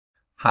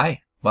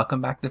Hi,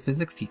 welcome back to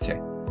Physics Teacher.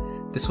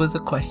 This was a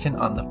question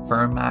on the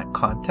Fermat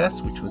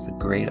contest, which was a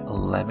grade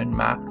 11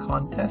 math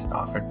contest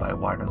offered by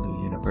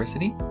Waterloo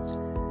University.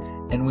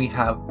 And we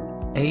have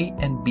a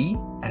and b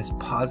as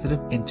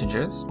positive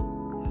integers,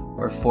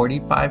 where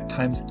 45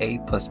 times a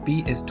plus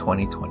b is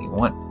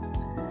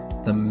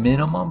 2021. The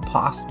minimum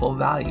possible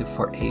value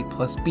for a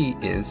plus b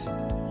is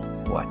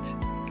what?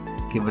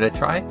 Give it a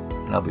try,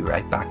 and I'll be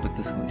right back with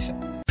the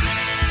solution.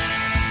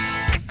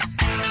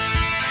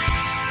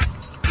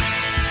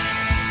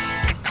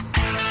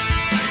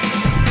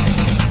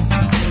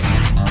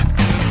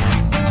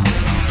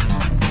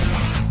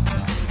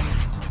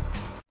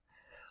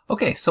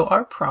 Okay, so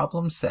our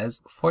problem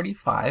says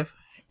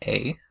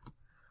 45a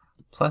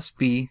plus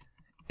b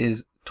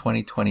is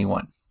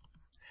 2021.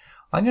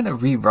 I'm going to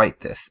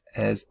rewrite this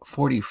as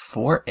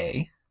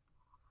 44a,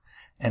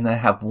 and then I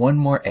have one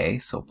more a,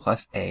 so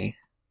plus a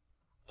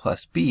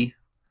plus b.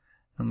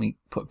 Let me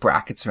put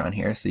brackets around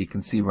here so you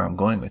can see where I'm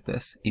going with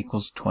this,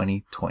 equals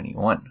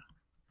 2021.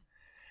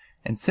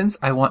 And since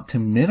I want to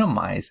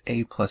minimize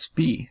a plus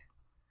b,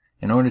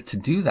 in order to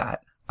do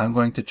that, I'm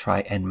going to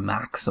try and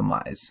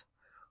maximize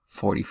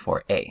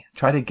 44a.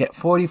 Try to get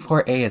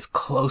 44a as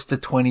close to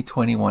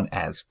 2021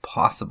 as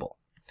possible.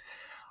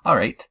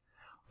 Alright,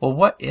 well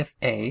what if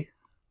a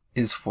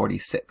is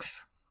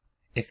 46?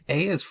 If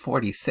a is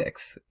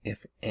 46,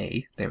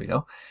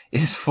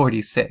 is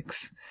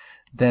 46,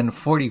 then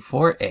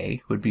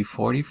 44a would be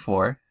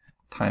 44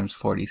 times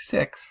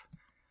 46,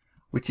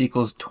 which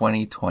equals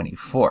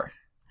 2024.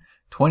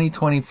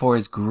 2024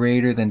 is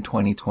greater than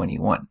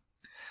 2021.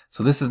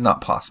 So this is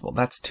not possible.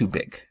 That's too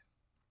big.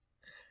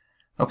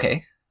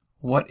 Okay.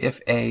 What if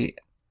a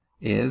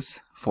is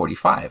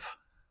 45?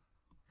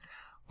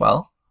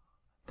 Well,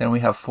 then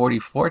we have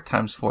 44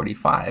 times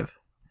 45,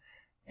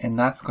 and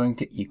that's going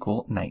to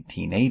equal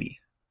 1980.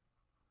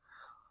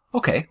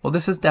 Okay, well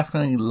this is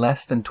definitely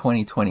less than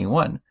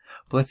 2021,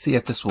 but let's see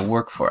if this will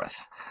work for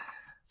us.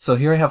 So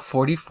here I have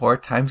 44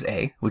 times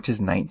a, which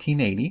is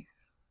 1980,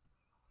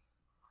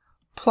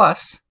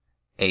 plus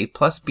a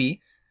plus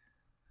b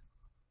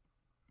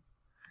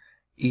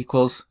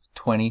equals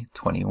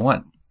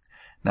 2021.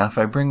 Now if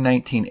I bring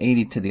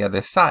 1980 to the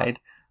other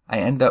side, I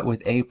end up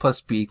with a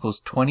plus b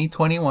equals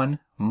 2021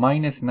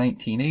 minus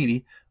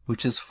 1980,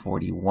 which is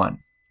 41.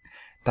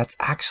 That's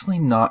actually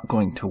not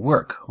going to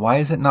work. Why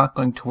is it not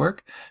going to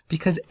work?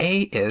 Because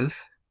a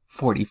is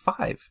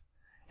 45.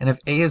 And if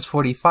a is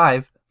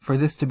 45, for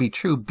this to be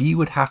true, b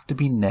would have to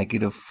be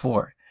negative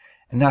 4.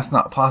 And that's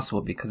not possible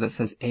because it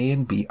says a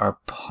and b are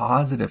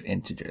positive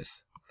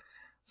integers.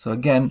 So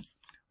again,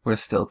 we're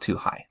still too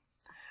high.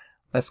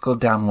 Let's go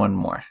down one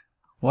more.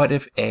 What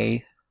if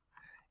a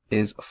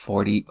is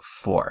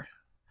 44?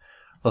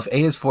 Well, if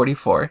a is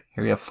 44,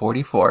 here we have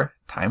 44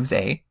 times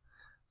a.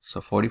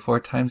 So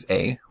 44 times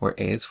a, where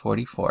a is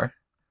 44.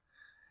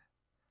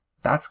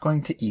 That's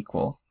going to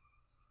equal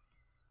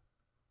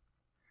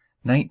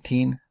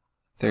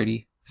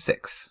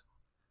 1936.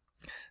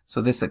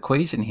 So this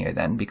equation here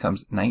then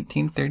becomes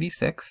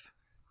 1936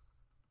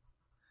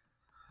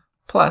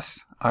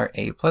 plus our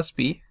a plus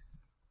b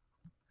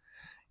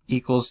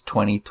equals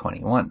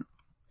 2021.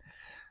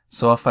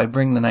 So if I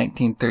bring the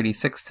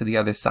 1936 to the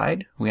other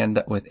side, we end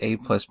up with a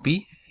plus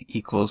b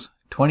equals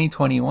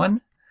 2021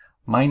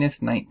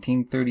 minus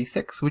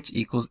 1936, which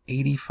equals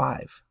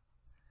 85.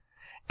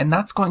 And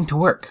that's going to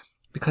work,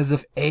 because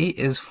if a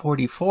is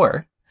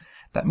 44,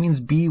 that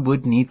means b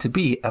would need to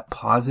be a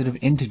positive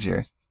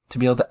integer to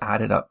be able to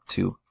add it up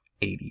to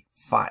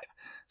 85.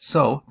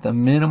 So the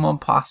minimum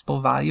possible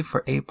value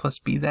for a plus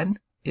b then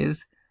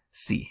is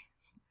C,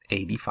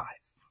 85.